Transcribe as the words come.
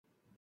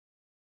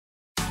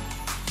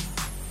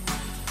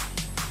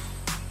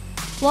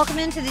Welcome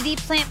into the Deep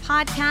Slant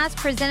podcast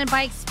presented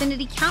by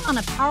Xfinity. Count on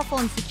a powerful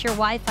and secure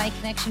Wi-Fi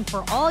connection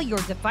for all your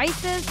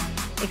devices.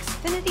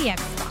 Xfinity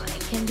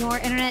XFi. Can your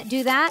internet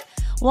do that?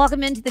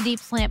 Welcome into the Deep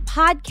Slant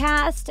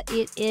podcast.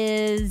 It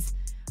is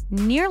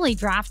nearly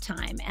draft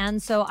time.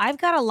 And so I've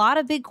got a lot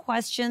of big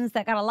questions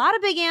that got a lot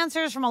of big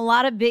answers from a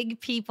lot of big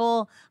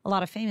people, a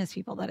lot of famous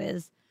people, that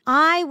is.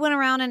 I went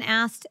around and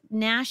asked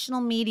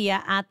national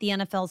media at the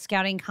NFL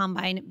Scouting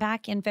Combine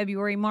back in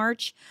February,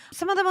 March,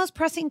 some of the most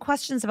pressing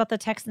questions about the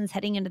Texans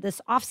heading into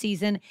this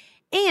offseason.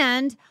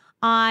 And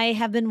I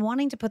have been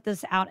wanting to put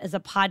this out as a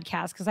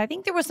podcast because I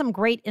think there was some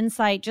great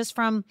insight just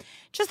from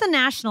the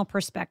national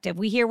perspective.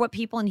 We hear what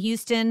people in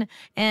Houston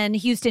and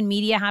Houston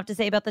media have to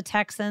say about the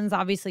Texans.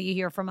 Obviously, you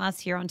hear from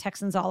us here on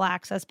Texans All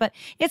Access, but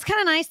it's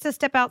kind of nice to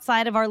step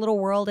outside of our little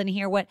world and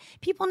hear what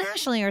people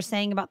nationally are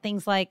saying about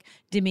things like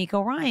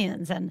DeMeco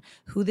Ryans and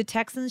who the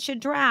Texans should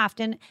draft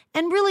and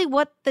really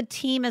what the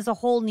team as a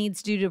whole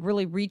needs to do to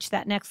really reach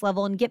that next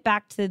level and get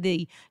back to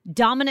the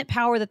dominant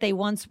power that they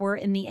once were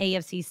in the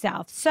AFC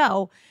South.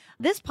 So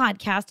this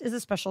podcast is a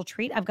special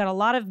treat. I've got a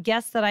lot of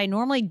guests that I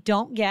normally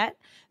don't get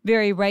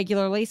very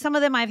regularly. Some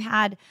of them I've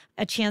had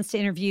a chance to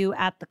interview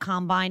at the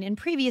Combine in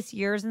previous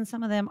years, and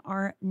some of them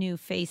are new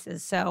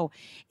faces. So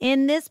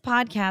in this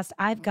podcast,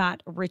 I've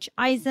got Rich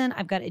Eisen,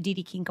 I've got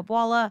Aditi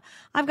Kinkhabwala,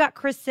 I've got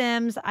Chris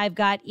Sims, I've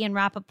got Ian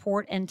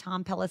Rappaport and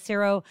Tom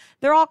Pelissero.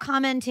 They're all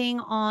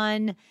commenting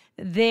on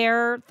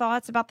their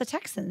thoughts about the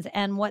Texans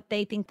and what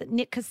they think that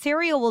Nick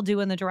Caserio will do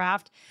in the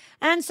draft.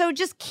 And so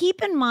just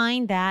keep in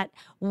mind that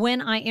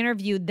when I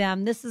interviewed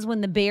them, this is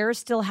when the Bears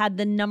still had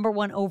the number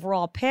one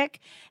overall pick.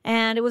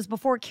 And it was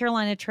before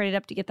Carolina traded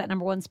up to get that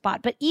number one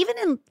spot. But even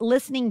in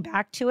listening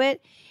back to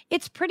it,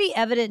 it's pretty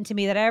evident to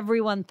me that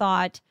everyone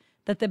thought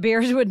that the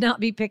Bears would not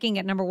be picking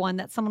at number one,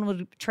 that someone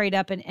would trade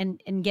up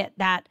and get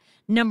that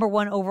number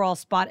one overall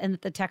spot, and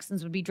that the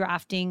Texans would be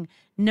drafting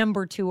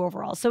number two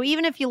overall. So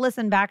even if you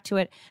listen back to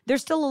it,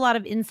 there's still a lot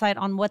of insight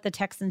on what the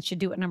Texans should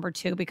do at number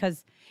two,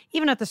 because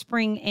even at the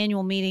spring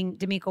annual meeting,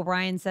 DeMeco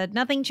Ryans said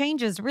nothing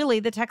changes. Really,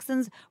 the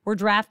Texans were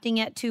drafting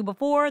at two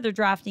before, they're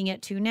drafting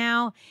at two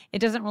now. It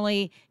doesn't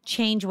really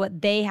change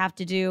what they have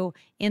to do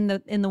in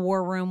the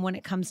war room when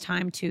it comes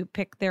time to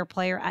pick their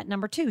player at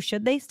number two.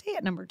 Should they stay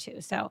at number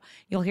two? So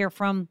you'll hear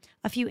from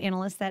a few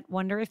analysts that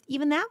wonder if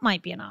even that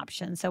might be an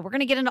option. So we're going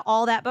to get into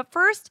all that. But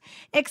first,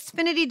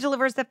 Xfinity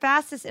delivers the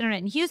fastest internet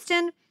in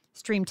Houston.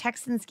 Stream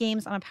Texans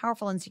games on a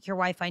powerful and secure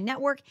Wi-Fi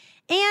network,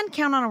 and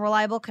count on a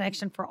reliable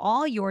connection for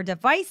all your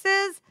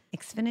devices.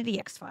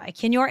 Xfinity XFi.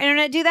 Can your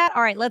internet do that?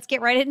 All right, let's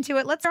get right into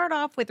it. Let's start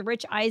off with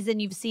Rich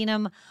Eisen. You've seen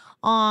him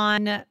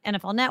on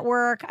NFL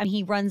Network. I mean,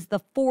 he runs the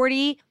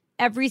 40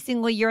 every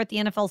single year at the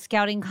NFL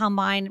Scouting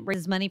Combine,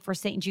 raises money for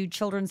St. Jude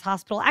Children's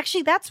Hospital.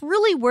 Actually, that's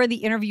really where the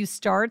interview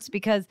starts,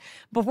 because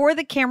before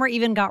the camera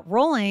even got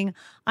rolling,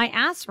 I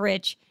asked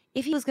Rich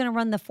if he was going to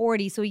run the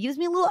 40. So he gives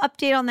me a little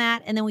update on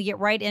that, and then we get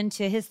right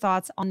into his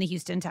thoughts on the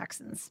Houston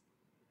Texans.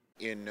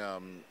 In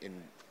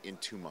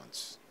 2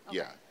 months. Okay.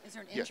 Yeah. Is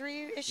there an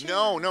injury issue?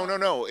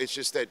 No. It's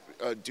just that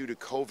due to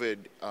COVID,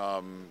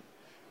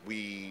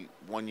 we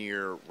 1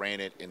 year ran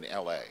it in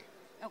LA.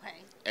 Okay.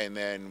 And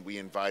then we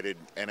invited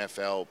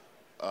NFL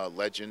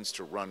legends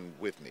to run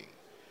with me.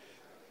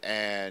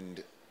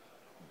 And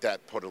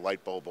that put a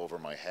light bulb over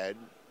my head.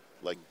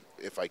 Like,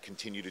 if I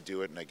continue to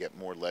do it and I get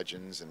more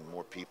legends and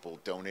more people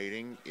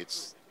donating,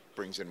 it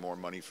brings in more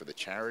money for the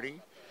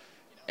charity.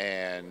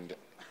 And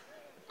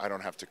I don't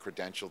have to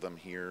credential them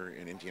here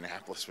in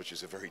Indianapolis, which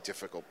is a very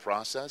difficult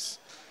process.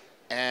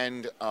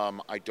 And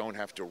I don't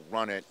have to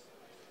run it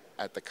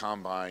at the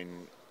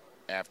Combine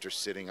after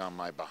sitting on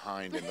my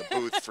behind in the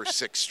booth for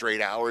 6 straight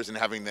hours and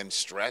having then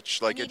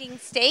stretch. Like eating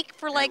steak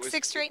for like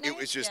 6 straight nights? It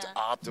was just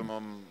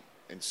optimum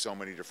in so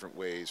many different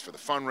ways for the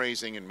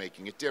fundraising and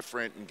making it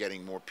different and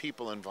getting more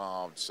people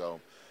involved. So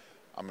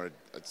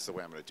that's the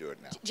way I'm going to do it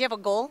now. Do you have a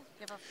goal? Do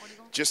you have a 40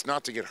 goal? Just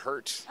not to get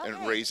hurt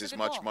and raise as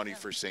much money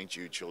for St.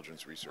 Jude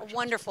Children's Research. A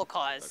wonderful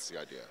cause. That's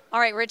the idea.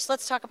 All right, Rich,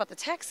 let's talk about the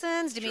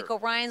Texans.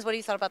 DeMeco Ryans, what do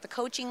you thought about the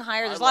coaching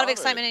hire? There's a lot of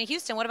excitement in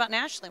Houston. What about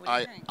nationally? What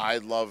are you hearing? I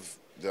love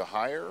the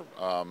hire.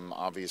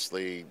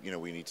 Obviously,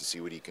 we need to see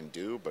what he can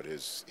do, but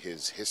his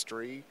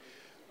history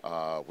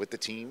with the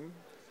team,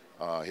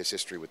 his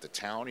history with the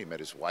town. He met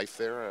his wife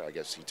there. I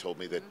guess he told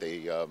me that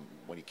they,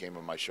 when he came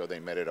on my show, they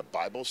met at a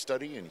Bible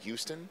study in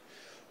Houston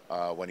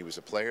when he was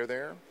a player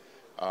there.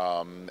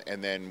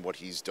 And then what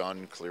he's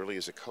done clearly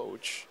as a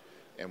coach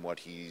and what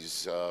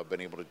he's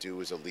been able to do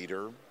as a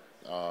leader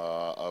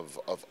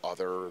of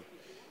other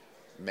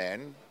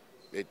men.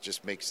 It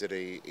just makes it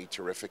a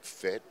terrific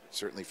fit,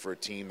 certainly for a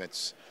team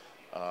that's,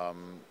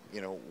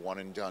 one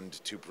and done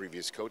to 2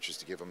 previous coaches,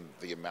 to give him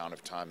the amount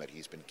of time that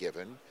he's been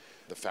given.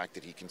 The fact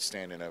that he can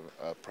stand in a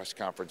press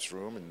conference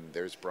room and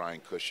there's Brian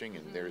Cushing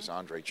and there's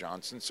Andre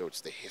Johnson, so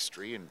it's the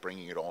history and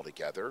bringing it all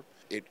together.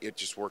 It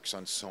just works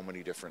on so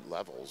many different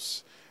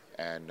levels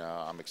and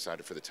I'm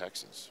excited for the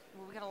Texans.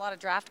 Well, we got a lot of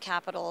draft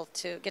capital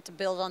to get to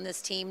build on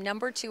this team.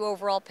 Number 2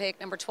 overall pick,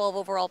 number 12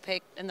 overall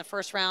pick in the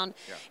first round.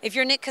 Yeah. If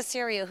you're Nick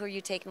Caserio, who are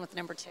you taking with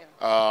number 2?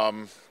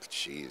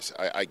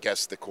 I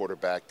guess the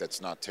quarterback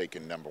that's not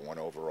taken number 1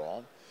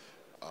 overall,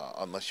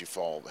 unless you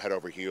fall head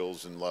over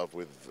heels in love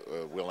with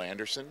Will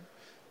Anderson,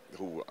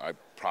 who I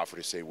proffer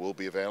to say will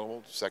be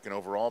available 2nd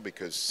overall,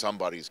 because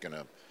somebody's going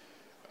to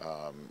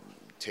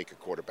take a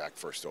quarterback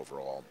 1st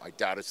overall. I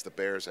doubt it's the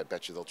Bears. I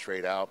bet you they'll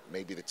trade out.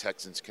 Maybe the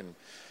Texans can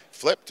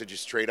flip to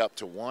just trade up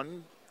to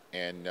 1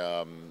 and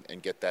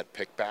get that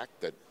pick back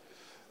that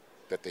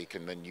they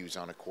can then use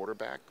on a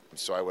quarterback.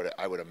 So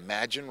I would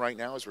imagine right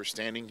now, as we're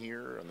standing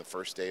here on the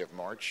first day of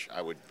March,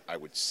 I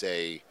would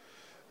say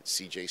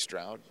C.J.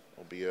 Stroud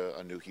will be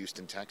a new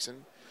Houston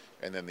Texan,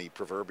 and then the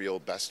proverbial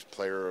best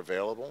player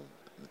available,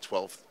 the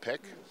 12th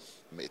pick.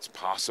 It's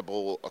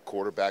possible a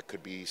quarterback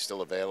could be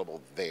still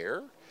available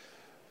there,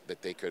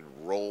 that they could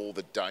roll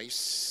the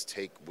dice,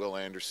 take Will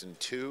Anderson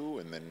 2,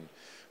 and then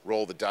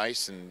roll the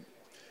dice and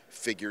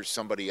figure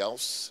somebody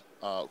else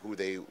who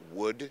they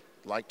would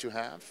like to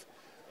have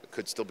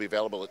could still be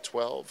available at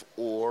 12,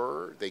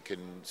 or they can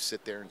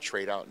sit there and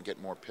trade out and get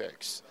more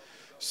picks.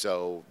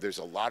 So there's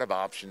a lot of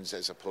options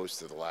as opposed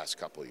to the last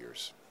couple of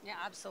years. Yeah,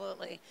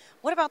 absolutely.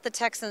 What about the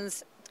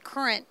Texans'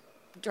 current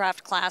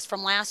draft class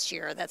from last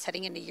year that's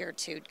heading into year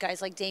 2?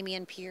 Guys like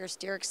Dameon Pierce,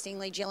 Derek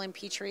Stingley, Jalen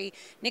Petrie,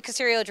 Nick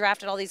Caserio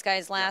drafted all these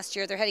guys last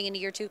year. They're heading into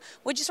year 2.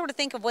 What'd you sort of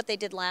think of what they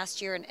did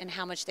last year and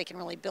how much they can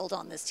really build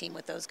on this team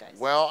with those guys?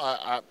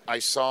 Well, I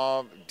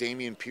saw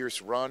Dameon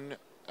Pierce run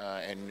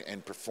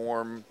and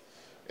perform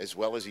as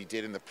well as he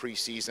did in the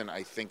preseason.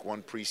 I think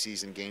one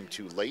preseason game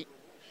too late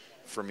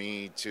for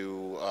me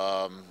to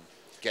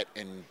get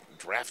and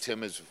draft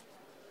him as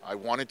I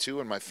wanted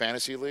to in my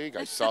fantasy league.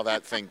 I saw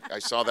that thing. I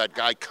saw that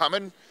guy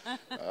coming.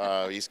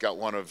 He's got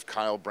one of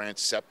Kyle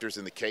Brandt's scepters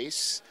in the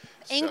case.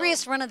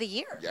 Angriest run of the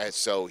year. Yeah,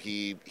 so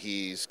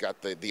he's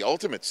got the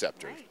ultimate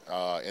scepter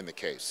in the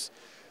case.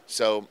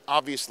 So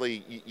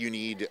obviously you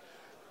need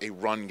a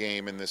run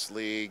game in this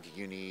league.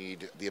 You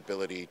need the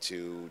ability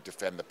to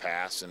defend the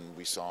pass, and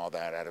we saw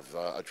that out of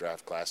a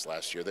draft class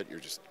last year that you're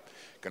just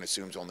going to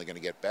assume is only going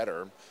to get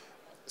better.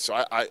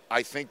 So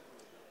I think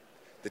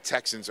the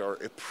Texans are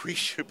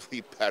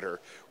appreciably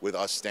better with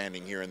us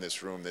standing here in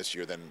this room this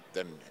year than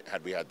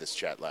had we had this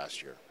chat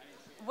last year.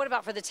 What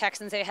about for the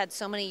Texans? They had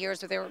so many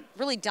years where they were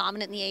really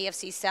dominant in the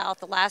AFC South.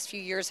 The last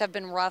few years have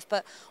been rough,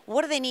 but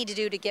what do they need to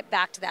do to get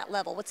back to that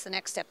level? What's the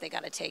next step they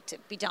got to take to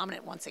be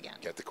dominant once again?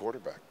 Get the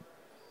quarterback.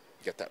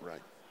 Get that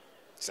right.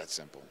 It's that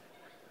simple.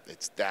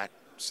 It's that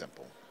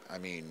simple. I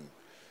mean,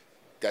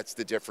 that's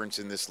the difference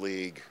in this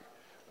league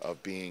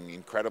of being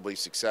incredibly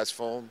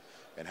successful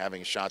and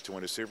having a shot to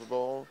win a Super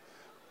Bowl,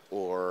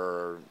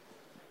 or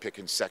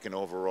picking 2nd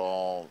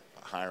overall,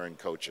 hiring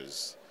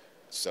coaches.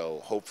 So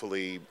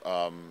hopefully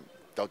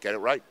they'll get it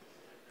right.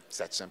 It's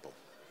that simple.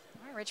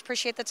 All right, Rich,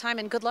 appreciate the time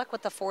and good luck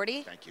with the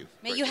 40. Thank you.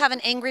 May you have an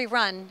angry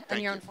run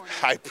on your own 40.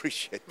 I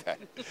appreciate that.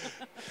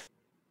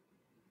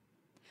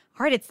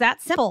 All right, it's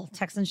that simple.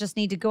 Texans just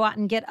need to go out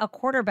and get a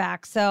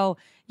quarterback. So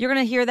you're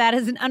going to hear that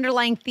as an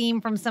underlying theme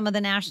from some of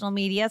the national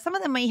media. Some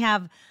of them may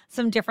have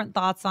some different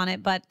thoughts on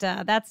it, but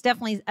that's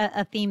definitely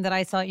a theme that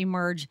I saw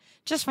emerge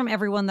just from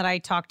everyone that I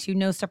talked to.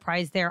 No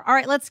surprise there. All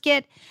right, let's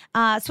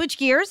switch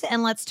gears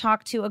and let's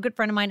talk to a good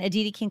friend of mine,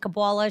 Aditi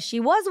Kinkhabwala. She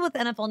was with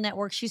NFL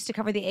Network. She used to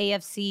cover the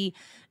AFC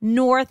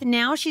North.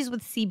 Now she's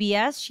with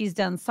CBS. She's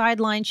done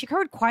sidelines. She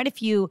covered quite a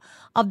few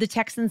of the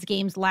Texans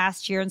games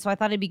last year, and so I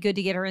thought it'd be good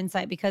to get her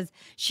insight because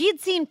she had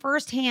seen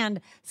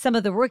firsthand some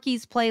of the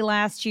rookies play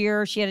last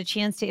year. She had a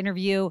chance to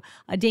interview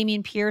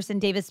Dameon Pierce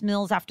and Davis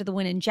Mills after the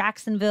win in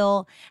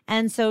Jacksonville.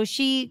 And so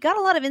she got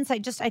a lot of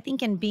insight just, I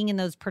think, in being in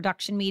those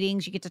production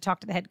meetings. You get to talk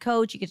to the head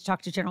coach, you get to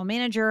talk to general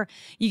manager,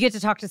 you get to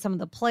talk to some of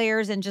the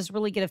players and just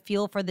really get a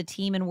feel for the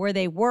team and where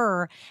they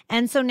were.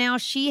 And so now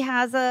she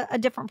has a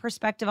different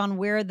perspective on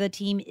where the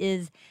team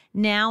is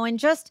now and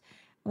just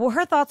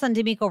her thoughts on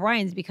DeMeco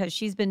Ryans, because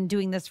she's been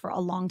doing this for a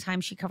long time.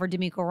 She covered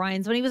DeMeco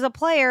Ryans when he was a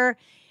player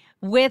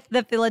with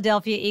the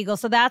Philadelphia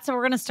Eagles. So that's what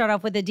we're going to start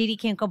off with, Aditi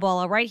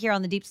Kinkhabwala right here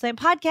on the Deep Slant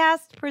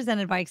podcast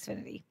presented by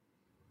Xfinity.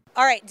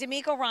 All right,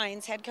 DeMeco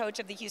Ryans, head coach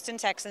of the Houston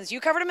Texans. You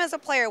covered him as a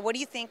player. What do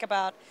you think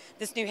about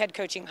this new head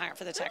coaching hire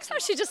for the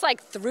Texans? She just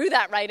threw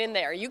that right in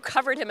there. You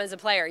covered him as a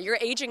player. You're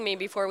aging me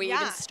before we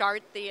even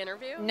start the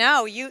interview.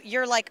 No,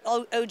 you're like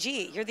OG.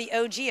 You're the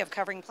OG of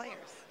covering players.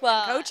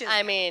 Well, coaches.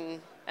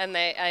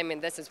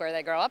 This is where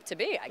they grow up to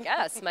be, I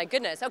guess. My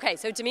goodness. Okay,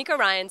 so DeMeco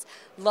Ryans,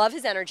 love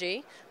his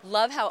energy,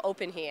 love how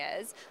open he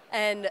is,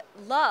 and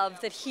love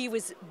that he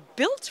was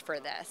built for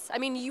this.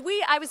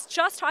 I was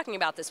just talking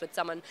about this with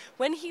someone.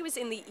 When he was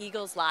in the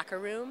Eagles locker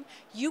room,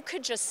 you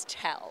could just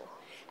tell.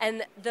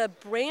 And the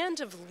brand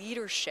of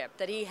leadership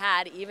that he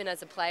had even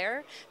as a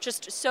player,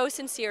 just so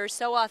sincere,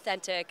 so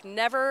authentic,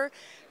 never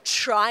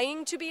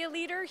trying to be a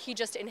leader, he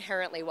just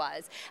inherently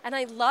was. And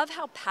I love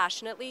how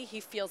passionately he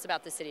feels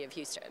about the city of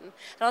Houston. And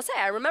I'll say,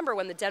 I remember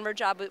when the Denver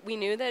job, we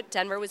knew that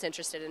Denver was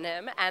interested in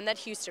him and that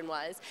Houston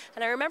was.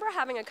 And I remember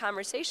having a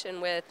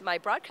conversation with my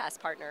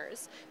broadcast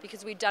partners,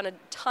 because we'd done a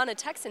ton of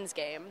Texans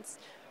games.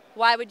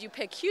 Why would you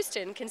pick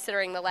Houston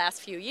considering the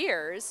last few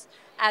years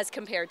as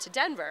compared to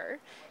Denver?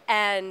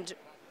 And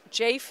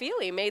Jay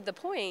Feely made the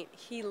point,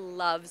 he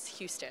loves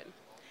Houston.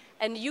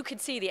 And you could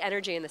see the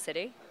energy in the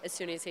city as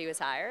soon as he was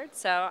hired.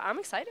 So I'm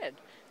excited.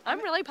 I'm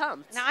really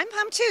pumped. Now, I'm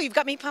pumped too. You've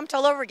got me pumped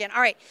all over again.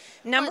 All right.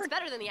 Well, it's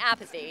better than the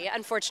apathy,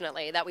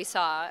 unfortunately, that we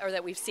saw or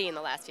that we've seen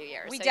the last few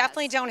years. We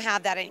definitely don't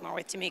have that anymore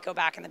with D'Amico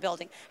back in the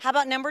building. How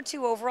about number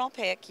 2 overall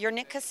pick? You're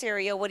Nick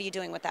Caserio. What are you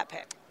doing with that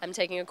pick? I'm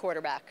taking a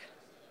quarterback.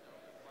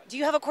 Do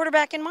you have a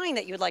quarterback in mind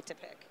that you would like to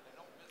pick?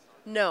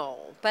 No,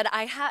 but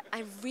I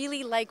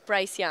really like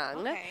Bryce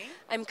Young. Okay.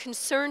 I'm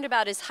concerned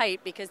about his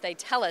height because they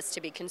tell us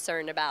to be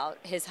concerned about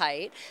his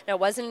height. Now, it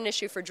wasn't an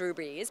issue for Drew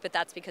Brees, but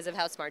that's because of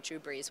how smart Drew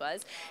Brees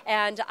was.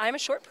 And I'm a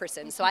short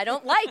person, so I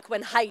don't like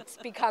when height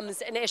becomes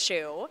an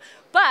issue.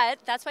 But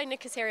that's why Nick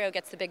Caserio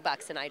gets the big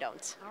bucks and I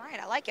don't. All right,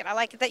 I like it. I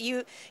like it that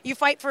you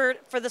fight for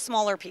the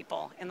smaller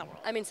people in the world.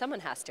 I mean, someone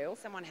has to.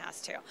 Someone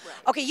has to. Right.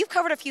 Okay, you've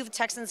covered a few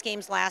Texans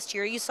games last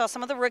year. You saw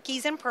some of the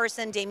rookies in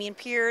person, Dameon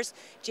Pierce,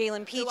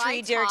 Jalen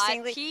Petrie, Derek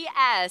Stingley.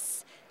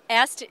 P.S.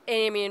 asked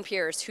Dameon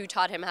Pierce who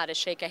taught him how to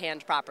shake a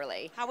hand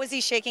properly. How was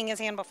he shaking his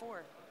hand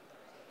before?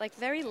 Like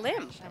very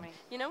limp.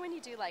 You know when you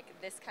do like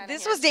this kind of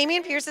This was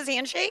Dameon Pierce's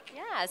handshake?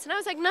 Yes, and I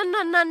was like,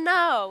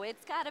 no,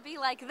 it's got to be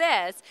like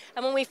this.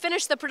 And when we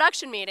finished the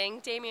production meeting,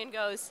 Dameon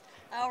goes,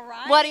 all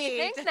right. What do you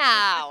think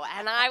now?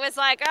 And I was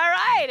like, all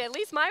right, at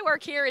least my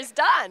work here is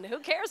done. Who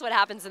cares what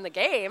happens in the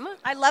game?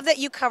 I love that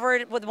you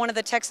covered with one of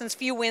the Texans'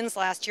 few wins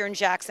last year in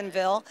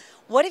Jacksonville.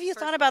 What have you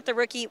thought about the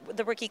rookie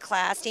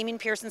class, Dameon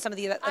Pierce and some of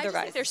the other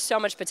guys? Think there's so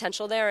much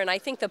potential there, and I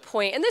think the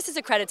point, and this is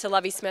a credit to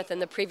Lovie Smith and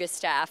the previous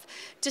staff,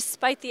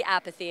 despite the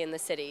apathy in the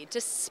city,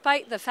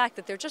 despite the fact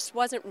that there just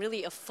wasn't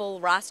really a full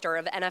roster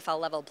of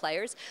NFL-level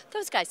players,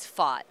 those guys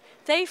fought.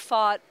 They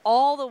fought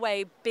all the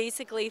way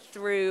basically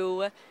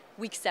through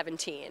Week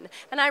 17.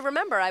 And I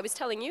remember I was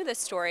telling you this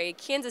story.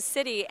 The Kansas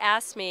City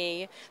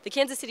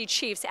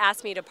Chiefs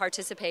asked me to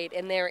participate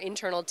in their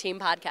internal team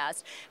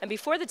podcast. And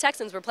before the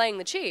Texans were playing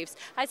the Chiefs,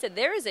 I said,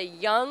 there is a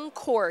young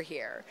core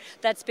here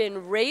that's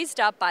been raised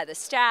up by the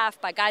staff,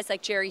 by guys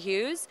like Jerry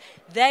Hughes.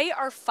 They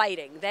are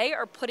fighting. They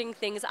are putting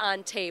things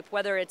on tape,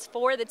 whether it's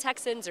for the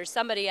Texans or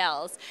somebody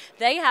else.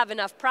 They have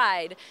enough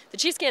pride. The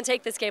Chiefs can't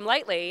take this game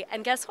lightly.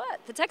 And guess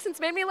what? The Texans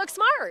made me look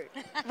smart,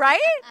 right?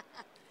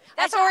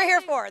 That's what we're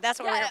here for. That's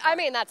what we're here for. I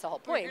mean, that's the whole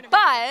point.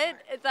 But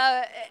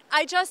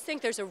I just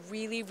think there's a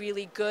really,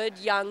 really good,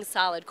 young,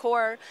 solid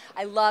core.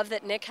 I love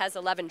that Nick has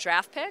 11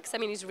 draft picks. I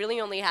mean, he's really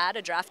only had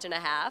a draft and a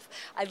half.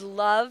 I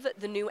love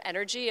the new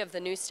energy of the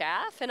new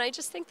staff. And I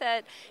just think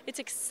that it's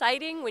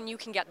exciting when you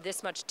can get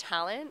this much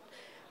talent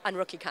on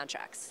rookie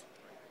contracts.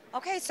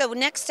 Okay, so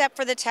next step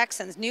for the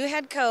Texans. New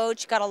head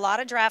coach, got a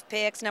lot of draft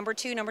picks, number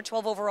 2, number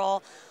 12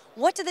 overall.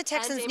 What do the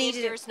Texans need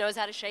to do? And Dameon Pierce knows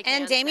how to shake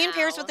hands. And Dameon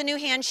Pierce with the new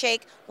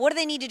handshake. What do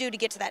they need to do to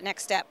get to that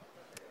next step?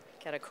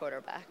 Get a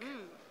quarterback.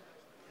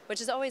 Which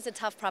is always a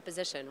tough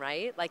proposition,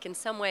 right? Like in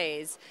some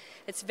ways,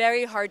 it's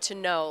very hard to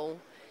know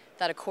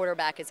that a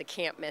quarterback is a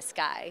can't-miss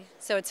guy.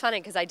 So it's funny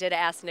because I did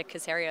ask Nick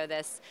Caserio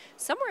this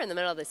somewhere in the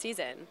middle of the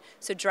season.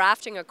 So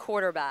drafting a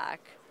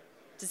quarterback,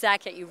 does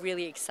that get you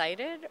really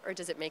excited or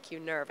does it make you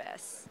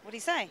nervous? What did he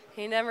say?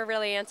 He never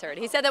really answered.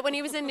 He said that when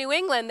he was in New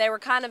England, they were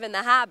kind of in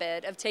the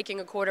habit of taking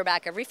a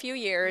quarterback every few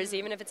years,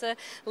 even if it's a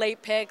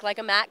late pick like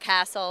a Matt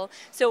Castle.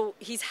 So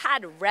he's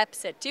had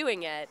reps at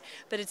doing it,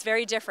 but it's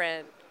very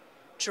different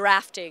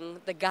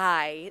drafting the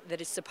guy that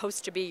is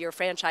supposed to be your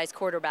franchise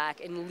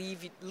quarterback and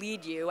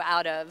lead you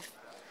out of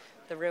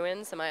the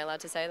ruins. Am I allowed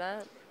to say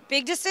that?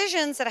 Big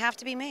decisions that have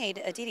to be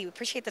made. Aditi, we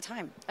appreciate the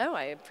time. Oh,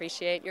 I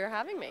appreciate your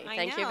having me.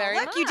 Thank you know. very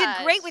Look, much. You did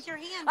great with your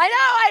hands. I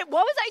know.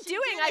 What was I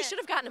doing? I should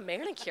have gotten a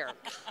manicure.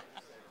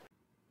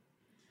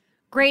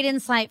 Great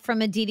insight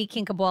from Aditi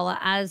Kinkhabwala,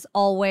 as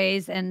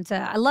always. And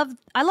I love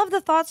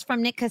the thoughts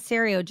from Nick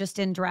Caserio just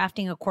in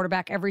drafting a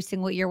quarterback every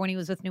single year when he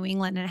was with New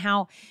England, and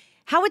how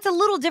it's a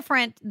little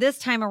different this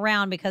time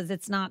around because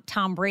it's not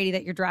Tom Brady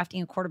that you're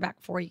drafting a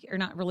quarterback for. You're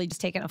not really just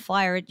taking a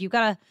flyer. You've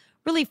got to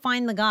really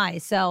find the guy.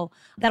 So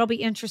that'll be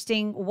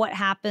interesting what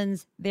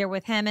happens there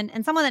with him.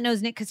 And someone that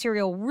knows Nick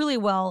Caserio really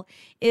well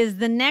is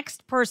the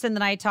next person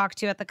that I talked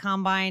to at the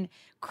Combine,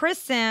 Chris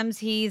Sims.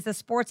 He's a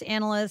sports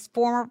analyst,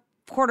 former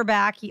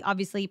quarterback. He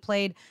obviously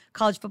played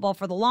college football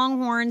for the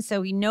Longhorns,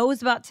 so he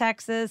knows about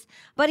Texas.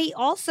 But he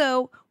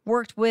also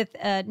worked with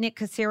Nick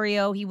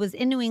Caserio. He was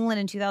in New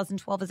England in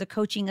 2012 as a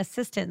coaching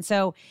assistant.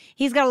 So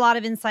he's got a lot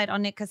of insight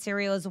on Nick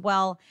Caserio as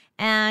well.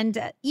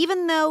 And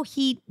even though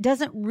he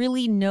doesn't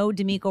really know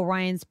D'Amico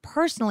Ryans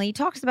personally, he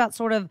talks about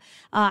sort of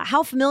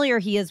how familiar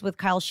he is with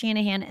Kyle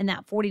Shanahan and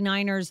that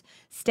 49ers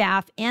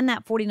staff and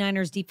that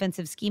 49ers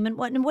defensive scheme and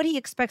what he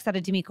expects out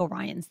of D'Amico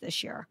Ryans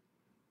this year.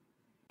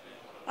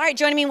 All right,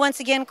 joining me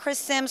once again, Chris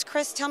Sims.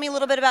 Chris, tell me a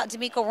little bit about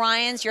D'Amico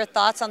Ryans, your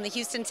thoughts on the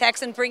Houston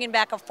Texans bringing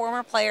back a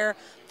former player,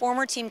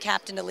 former team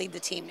captain to lead the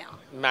team now.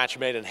 Match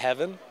made in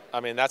heaven. I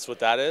mean, that's what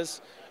that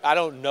is. I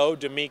don't know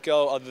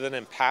D'Amico other than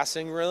in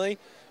passing, really,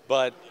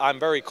 but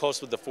I'm very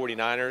close with the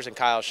 49ers and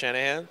Kyle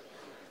Shanahan.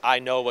 I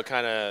know what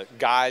kind of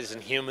guys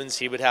and humans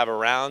he would have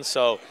around,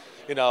 so,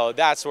 you know,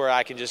 that's where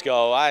I can just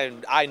go,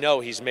 I know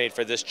he's made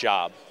for this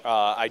job.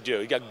 I do.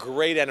 He got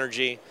great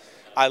energy.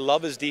 I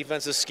love his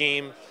defensive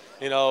scheme.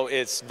 You know,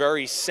 it's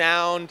very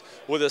sound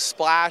with a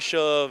splash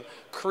of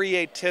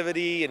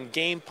creativity and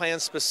game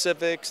plan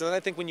specifics. And then I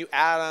think when you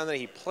add on that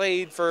he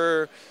played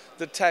for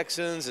the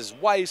Texans, his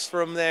wife's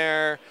from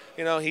there,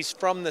 you know, he's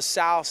from the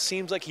South,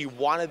 seems like he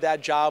wanted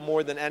that job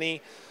more than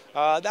any.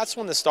 That's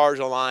when the stars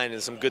align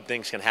and some good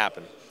things can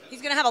happen.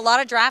 He's going to have a lot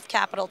of draft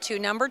capital, too.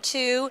 Number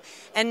 2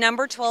 and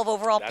number 12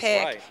 overall That's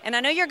pick. right. And I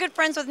know you're good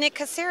friends with Nick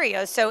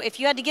Caserio, so if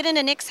you had to get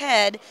into Nick's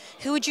head,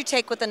 who would you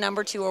take with the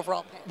number 2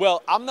 overall pick?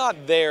 Well, I'm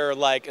not there,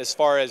 like, as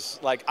far as,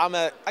 like, I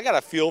got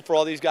a feel for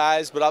all these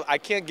guys, but I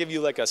can't give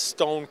you, like, a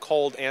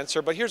stone-cold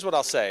answer. But here's what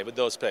I'll say with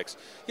those picks.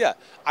 Yeah,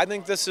 I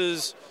think this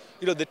is,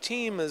 you know, the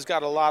team has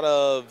got a lot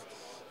of,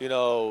 you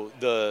know,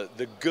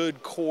 the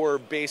good core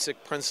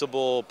basic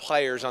principle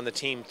players on the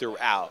team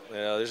throughout. You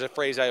know, there's a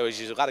phrase I always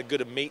use, a lot of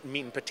good meat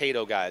and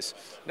potato guys.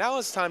 Now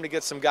it's time to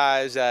get some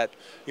guys that,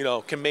 you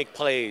know, can make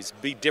plays,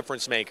 be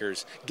difference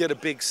makers, get a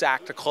big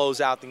sack to close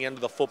out the end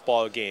of the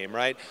football game,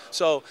 right?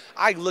 So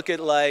I look at,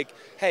 like,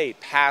 hey,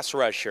 pass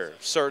rusher,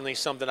 certainly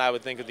something I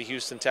would think that the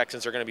Houston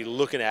Texans are going to be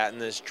looking at in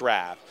this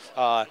draft.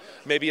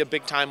 Maybe a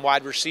big-time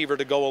wide receiver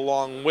to go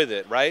along with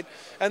it, right?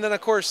 And then,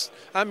 of course,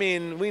 I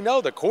mean, we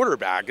know the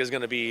quarterback is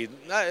going to be,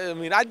 I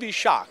mean, I'd be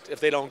shocked if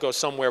they don't go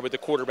somewhere with the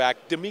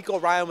quarterback. D'Amico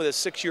Ryan with a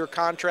 6-year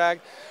contract,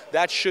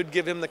 that should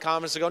give him the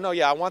confidence to go, no,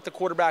 yeah, I want the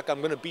quarterback. I'm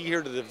going to be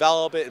here to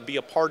develop it and be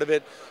a part of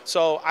it.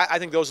 So I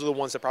think those are the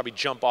ones that probably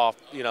jump off,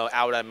 you know,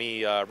 out at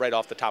me right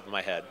off the top of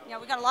my head. Yeah,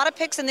 we got a lot of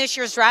picks in this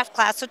year's draft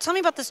class. So tell me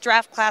about this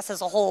draft class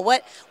as a whole.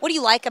 What do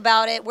you like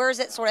about it? Where is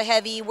it sort of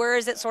heavy? Where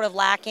is it sort of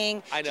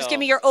lacking? I know. Just give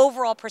me your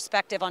overall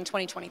perspective on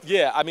 2023.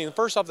 Yeah, I mean,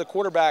 first off, the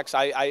quarterbacks,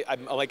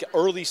 I'm like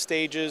early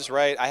stages,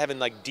 right? I haven't,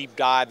 like, deep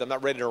dived. I'm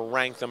not ready to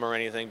rank them or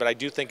anything, but I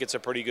do think it's a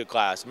pretty good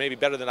class, maybe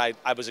better than I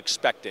was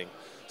expecting.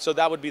 So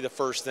that would be the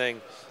first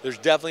thing. There's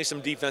definitely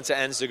some defensive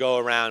ends to go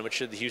around, which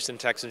the Houston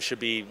Texans should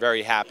be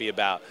very happy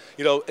about.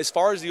 You know, as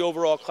far as the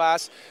overall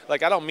class,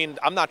 like,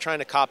 I'm not trying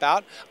to cop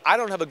out. I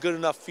don't have a good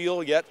enough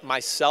feel yet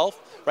myself.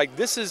 Like,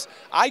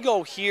 I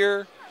go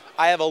here,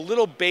 I have a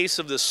little base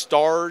of the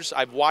stars.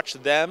 I've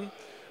watched them.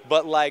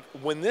 But, like,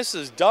 when this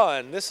is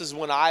done, this is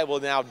when I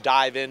will now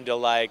dive into,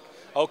 like,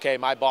 okay,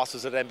 my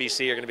bosses at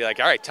NBC are going to be like,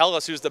 all right, tell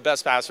us who's the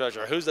best pass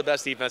rusher, who's the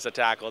best defensive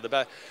tackle,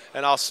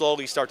 and I'll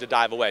slowly start to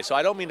dive away. So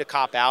I don't mean to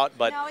cop out,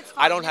 but No, it's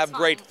fine, I don't have it's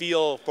great fine.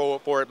 feel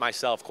for it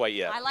myself quite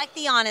yet. I like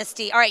the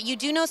honesty. All right, you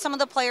do know some of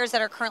the players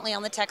that are currently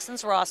on the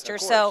Texans roster,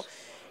 Of so course.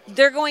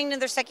 they're going into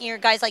their second year.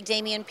 Guys like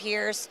Dameon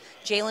Pierce,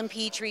 Jalen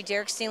Petrie,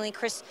 Derek Stingley,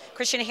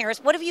 Christian Harris.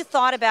 What have you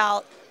thought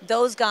about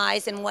those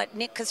guys and what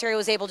Nick Caserio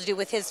was able to do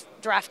with his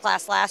draft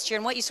class last year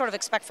and what you sort of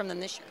expect from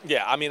them this year?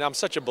 Yeah, I mean, I'm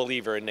such a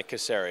believer in Nick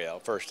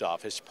Caserio, first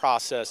off, his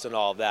process and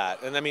all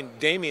that. And, I mean,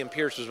 Dameon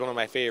Pierce was one of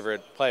my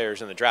favorite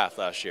players in the draft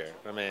last year.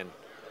 I mean,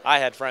 I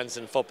had friends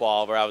in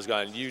football where I was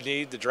going, you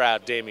need to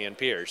draft Dameon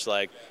Pierce.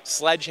 Like,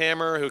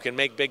 sledgehammer who can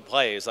make big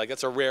plays. Like,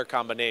 that's a rare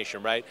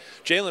combination, right?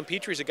 Jalen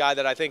Petrie's a guy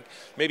that I think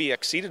maybe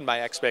exceeded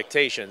my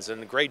expectations,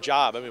 and a great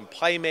job. I mean,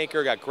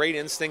 playmaker, got great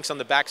instincts on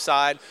the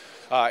backside,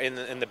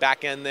 in the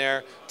back end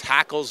there,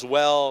 tackles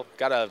well,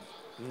 got a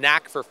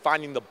knack for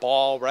finding the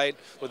ball, right,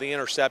 with the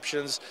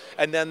interceptions.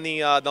 And then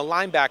the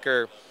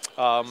linebacker,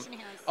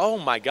 oh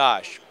my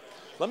gosh,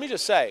 let me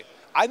just say,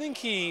 I think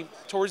he,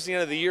 towards the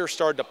end of the year,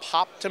 started to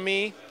pop to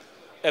me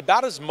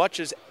about as much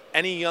as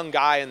any young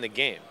guy in the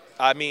game.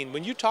 I mean,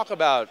 when you talk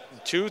about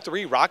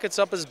 2-3 rockets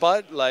up his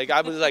butt, like,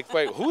 I was like,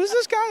 wait, who is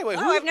this guy? Wait,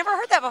 Oh, I've never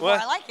heard that before.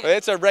 Well, I like it.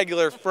 It's a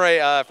regular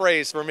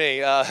phrase for me.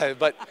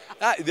 But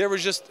there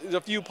was just a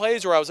few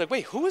plays where I was like,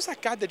 wait, who is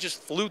that guy that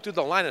just flew through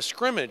the line of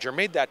scrimmage or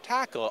made that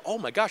tackle? Oh,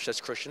 my gosh,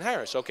 that's Christian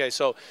Harris. Okay,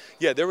 so,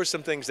 yeah, there were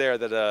some things there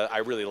that I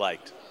really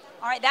liked.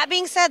 All right, that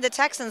being said, the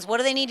Texans, what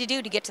do they need to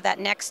do to get to that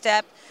next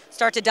step,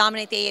 start to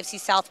dominate the AFC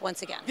South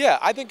once again? Yeah,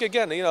 I think,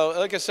 again, you know,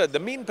 like I said, the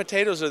meat and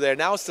potatoes are there.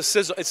 Now it's the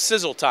sizzle. It's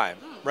sizzle time,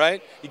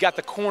 right? You got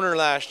the corner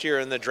last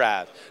year in the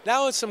draft.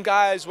 Now it's some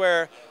guys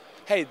where,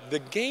 hey, the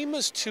game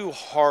is too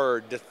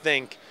hard to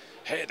think,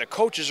 hey, the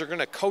coaches are going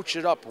to coach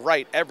it up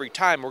right every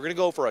time. We're going to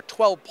go for a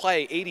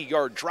 12-play,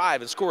 80-yard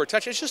drive and score a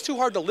touchdown. It's just too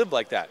hard to live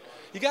like that.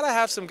 You got to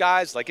have some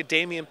guys like a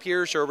Dameon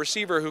Pierce or a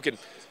receiver who can,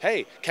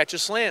 hey, catch a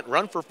slant,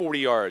 run for 40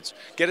 yards,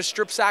 get a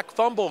strip sack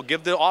fumble,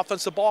 give the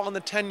offense the ball on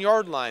the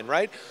 10-yard line,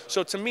 right?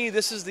 So to me,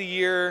 this is the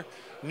year,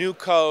 new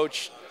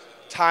coach,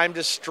 time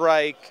to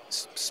strike,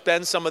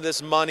 spend some of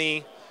this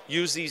money,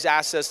 use these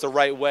assets the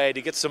right way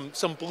to get some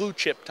blue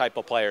chip type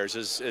of players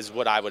is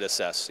what I would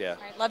assess, yeah. All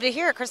right, love to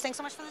hear it. Chris, thanks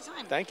so much for the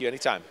time. Thank you,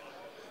 anytime.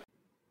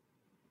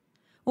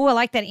 Oh, I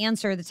like that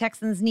answer. The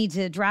Texans need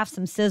to draft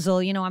some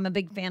sizzle. You know, I'm a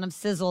big fan of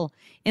sizzle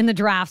in the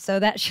draft, so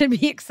that should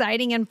be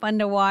exciting and fun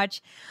to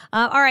watch.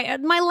 All right,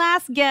 my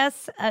last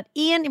guess,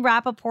 Ian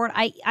Rappaport.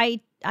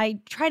 I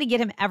try to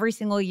get him every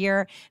single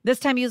year. This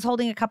time he was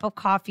holding a cup of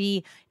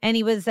coffee and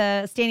he was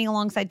standing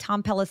alongside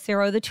Tom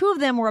Pelissero. The two of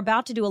them were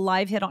about to do a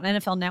live hit on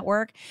NFL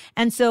Network.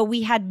 And so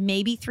we had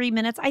maybe 3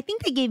 minutes. I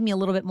think they gave me a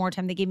little bit more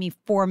time. They gave me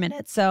 4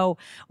 minutes. So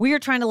we were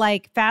trying to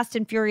like fast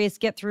and furious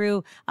get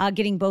through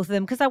getting both of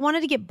them because I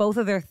wanted to get both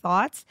of their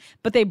thoughts,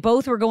 but they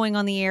both were going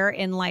on the air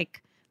in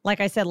like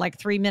I said, like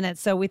 3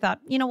 minutes. So we thought,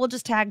 you know, we'll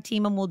just tag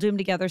team them. We'll do them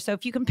together. So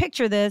if you can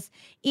picture this,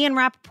 Ian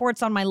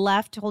Rappaport's on my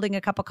left holding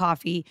a cup of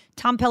coffee.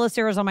 Tom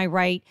Pelissero's on my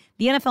right.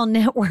 The NFL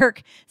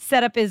Network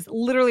setup is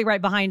literally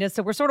right behind us.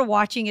 So we're sort of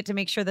watching it to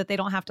make sure that they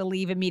don't have to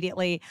leave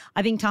immediately.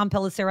 I think Tom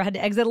Pelissero had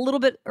to exit a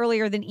little bit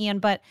earlier than Ian,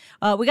 but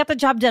we got the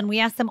job done. We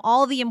asked them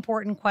all the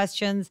important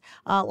questions,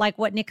 like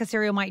what Nick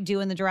Caserio might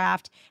do in the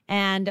draft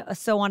and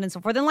so on and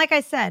so forth. And like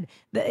I said,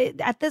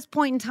 at this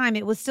point in time,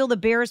 it was still the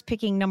Bears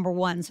picking number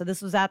 1. So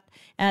this was at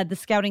the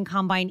scouting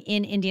combine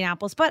in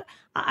Indianapolis. But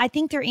I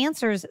think their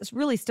answers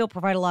really still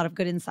provide a lot of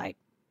good insight.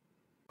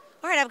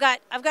 All right,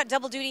 I've got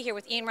double duty here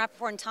with Ian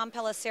Rappaport and Tom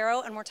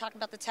Pelissero, and we're talking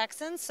about the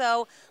Texans.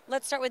 So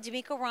let's start with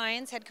D'Amico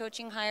Ryans, head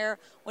coaching hire.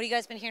 What have you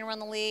guys been hearing around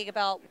the league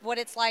about what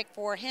it's like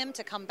for him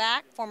to come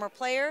back, former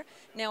player,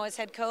 now as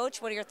head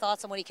coach? What are your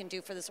thoughts on what he can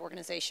do for this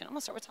organization? I'm going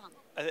to start with Tom.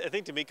 I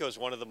think D'Amico is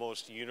one of the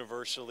most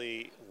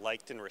universally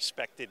liked and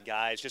respected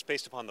guys, just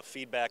based upon the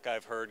feedback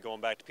I've heard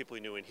going back to people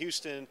he knew in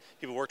Houston,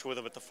 people who worked with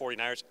him at the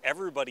 49ers.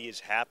 Everybody is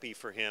happy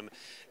for him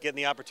getting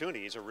the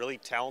opportunity. He's a really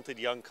talented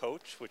young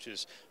coach, which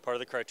is part of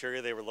the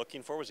criteria they were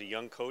looking for, was a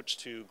young coach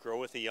to grow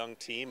with a young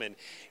team. And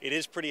it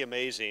is pretty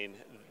amazing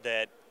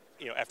that,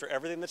 you know, after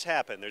everything that's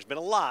happened, there's been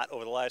a lot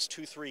over the last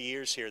 2-3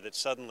 years here that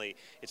suddenly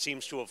it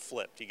seems to have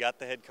flipped. You got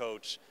the head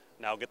coach,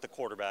 now get the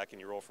quarterback, and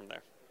you roll from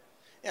there.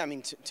 Yeah, I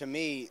mean, to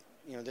me,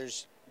 you know,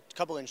 there's a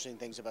couple interesting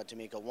things about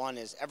D'Amico. One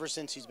is ever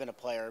since he's been a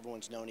player,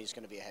 everyone's known he's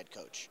going to be a head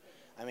coach.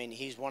 I mean,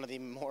 he's one of the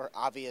more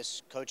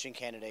obvious coaching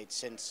candidates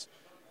since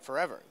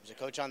forever. He was a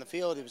coach on the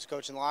field, he was a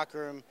coach in the locker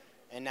room,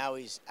 and now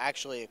he's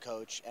actually a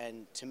coach.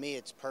 And to me,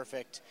 it's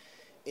perfect.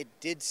 It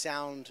did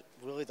sound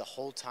really the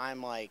whole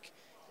time like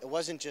it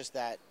wasn't just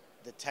that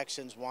the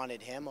Texans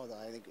wanted him, although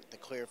I think the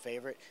clear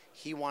favorite.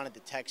 He wanted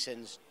the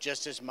Texans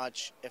just as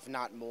much, if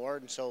not more.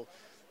 And so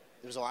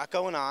there was a lot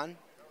going on.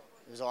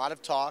 There was a lot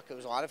of talk. There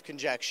was a lot of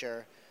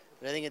conjecture.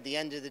 But I think at the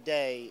end of the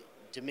day,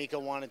 D'Amico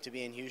wanted to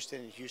be in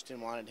Houston, and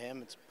Houston wanted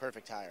him. It's a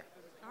perfect hire.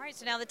 All right,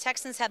 so now the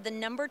Texans have the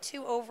number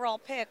 2 overall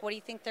pick. What do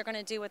you think they're going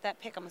to do with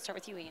that pick? I'm going to start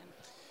with you, Ian.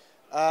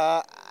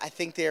 I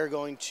think they are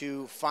going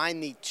to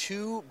find the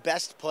 2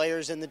 best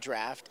players in the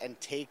draft and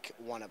take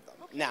one of them.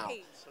 Okay. Now,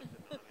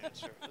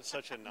 It's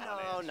such a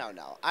non-answer.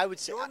 no. I would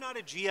say You're not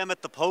a GM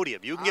at the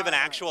podium. You can give an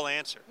actual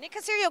answer. Nick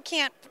Caserio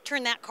can't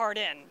turn that card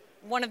in,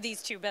 one of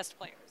these 2 best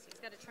players. He's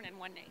got to turn in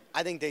one name.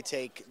 I think they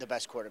take the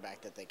best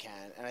quarterback that they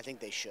can, and I think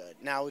they should.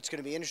 Now, what's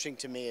going to be interesting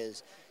to me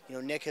is, you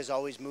know, Nick has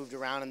always moved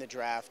around in the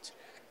draft.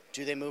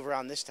 Do they move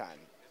around this time?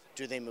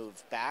 Do they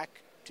move back?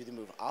 Do they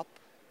move up?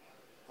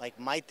 Like,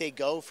 might they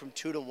go from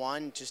 2 to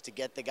 1 just to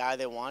get the guy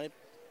they wanted?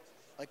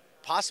 Like,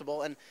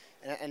 possible.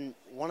 And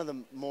one of the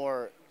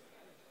more,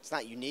 it's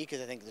not unique,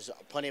 because I think there's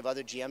plenty of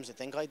other GMs that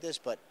think like this,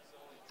 but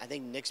I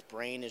think Nick's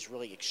brain is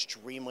really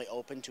extremely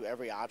open to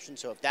every option.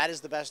 So if that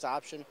is the best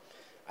option,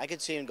 I could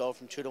see him go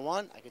from 2 to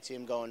 1. I could see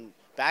him going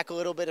back a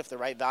little bit if the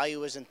right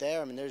value isn't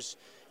there. I mean, there's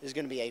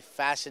going to be a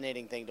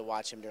fascinating thing to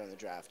watch him during the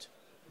draft.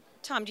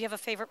 Tom, do you have a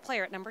favorite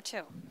player at number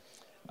 2?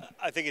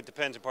 I think it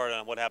depends in part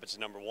on what happens at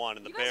number 1.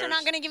 And the You guys Bears, are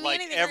not gonna give me like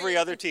anything, every are you?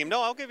 other team.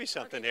 No, I'll give you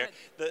something Okay,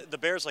 here. The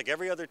Bears, like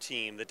every other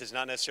team that does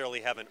not necessarily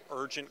have an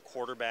urgent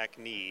quarterback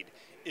need,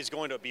 is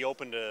going to be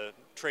open to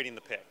trading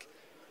the pick.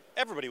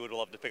 Everybody would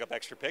love to pick up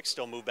extra picks,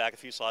 still move back a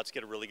few slots,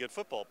 get a really good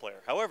football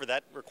player. However,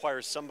 that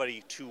requires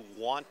somebody to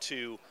want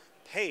to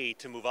pay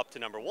to move up to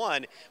number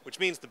 1, which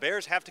means the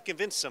Bears have to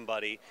convince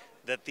somebody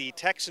that the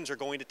Texans are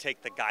going to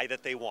take the guy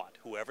that they want,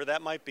 whoever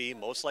that might be,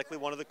 most likely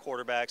one of the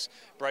quarterbacks.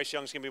 Bryce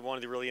Young's going to be one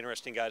of the really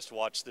interesting guys to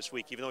watch this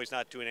week, even though he's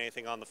not doing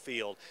anything on the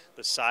field.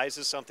 The size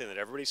is something that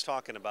everybody's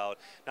talking about,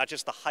 not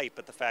just the height,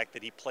 but the fact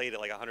that he played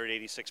at like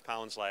 186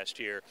 pounds last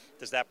year.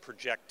 Does that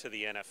project to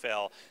the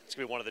NFL? It's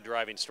going to be one of the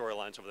driving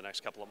storylines over the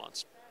next couple of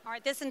months. All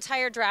right, this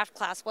entire draft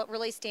class, what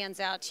really stands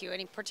out to you?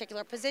 Any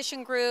particular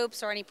position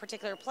groups or any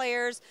particular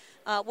players?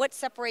 What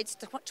separates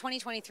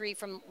 2023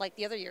 from like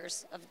the other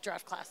years of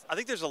draft class? I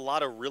think there's a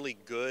lot of really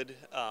good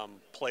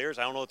players.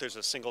 I don't know if there's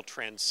a single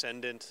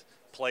transcendent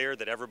player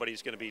that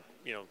everybody's going to be,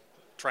 you know,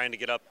 trying to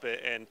get up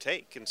and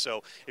take. And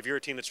so if you're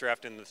a team that's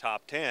drafted in the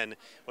top 10,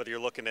 whether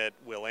you're looking at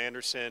Will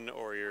Anderson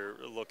or you're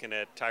looking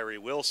at Tyree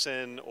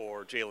Wilson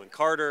or Jalen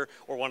Carter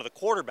or one of the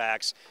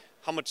quarterbacks,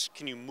 how much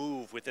can you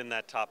move within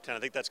that top 10? I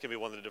think that's going to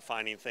be one of the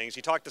defining things.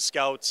 You talk to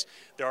scouts,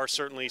 there are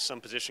certainly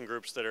some position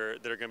groups that are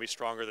going to be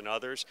stronger than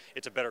others.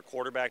 It's a better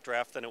quarterback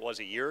draft than it was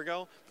a year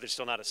ago, but there's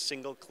still not a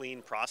single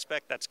clean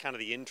prospect. That's kind of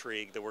the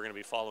intrigue that we're going to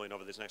be following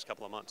over these next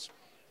couple of months.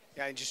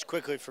 Yeah, and just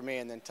quickly for me,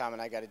 and then Tom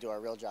and I got to do our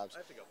real jobs. I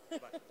have to go.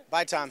 Bye.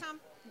 Bye, Tom.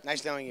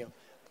 Nice knowing you.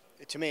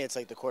 To me, it's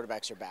like the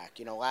quarterbacks are back.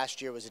 You know,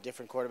 last year was a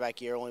different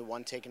quarterback year, only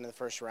one taken in the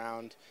first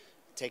round,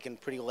 taken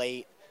pretty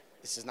late.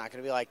 This is not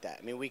going to be like that.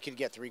 I mean, we could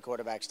get 3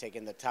 quarterbacks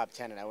taken the top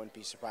 10, and I wouldn't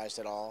be surprised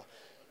at all.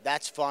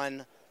 That's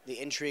fun. The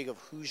intrigue of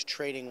who's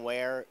trading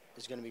where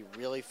is going to be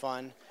really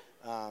fun.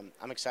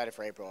 I'm excited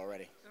for April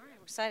already. All right,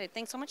 we're excited.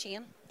 Thanks so much,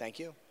 Ian. Thank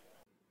you.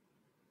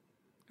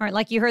 All right,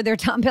 like you heard there,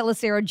 Tom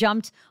Pelissero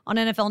jumped on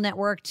NFL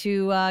Network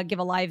to give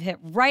a live hit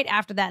right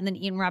after that, and then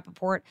Ian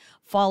Rappaport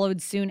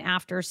followed soon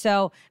after.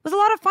 So it was a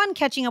lot of fun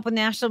catching up with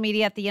national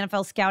media at the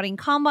NFL Scouting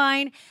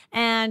Combine,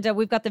 and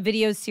we've got the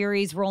video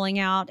series rolling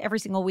out every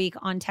single week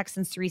on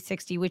Texans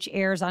 360, which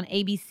airs on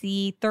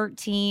ABC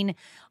 13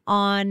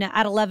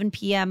 at 11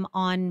 p.m.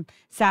 on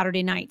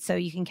Saturday night. So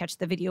you can catch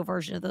the video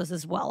version of those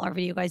as well. Our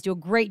video guys do a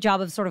great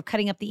job of sort of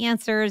cutting up the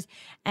answers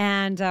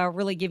and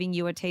really giving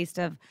you a taste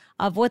of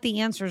what the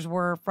answers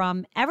were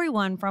from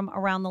everyone from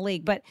around the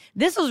league. But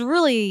this was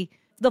really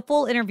the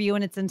full interview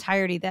in its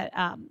entirety that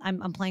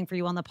I'm playing for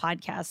you on the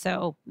podcast.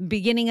 So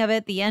beginning of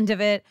it, the end of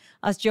it,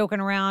 us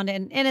joking around,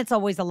 and it's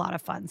always a lot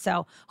of fun.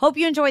 So hope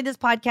you enjoyed this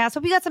podcast.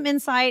 Hope you got some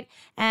insight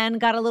and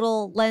got a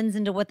little lens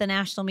into what the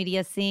national media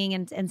is seeing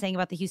and saying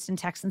about the Houston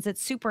Texans.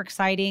 It's super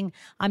exciting.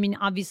 I mean,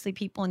 obviously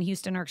people in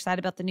Houston are excited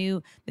about the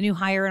new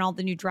hire and all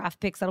the new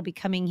draft picks that'll be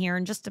coming here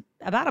in just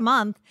about a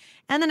month.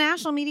 And the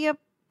national media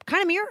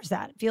kind of mirrors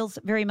that. It feels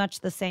very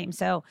much the same.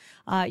 So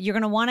you're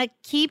going to want to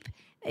keep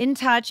in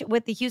touch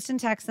with the Houston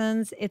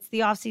Texans. It's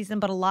the offseason,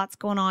 but a lot's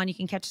going on. You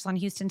can catch us on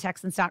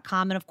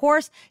HoustonTexans.com. And of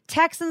course,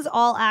 Texans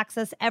All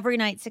Access every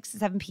night, 6 to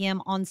 7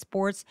 p.m. on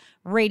Sports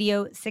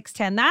Radio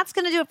 610. That's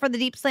going to do it for the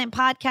Deep Slant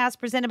podcast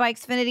presented by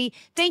Xfinity.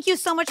 Thank you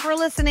so much for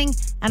listening.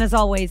 And as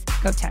always,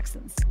 go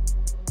Texans.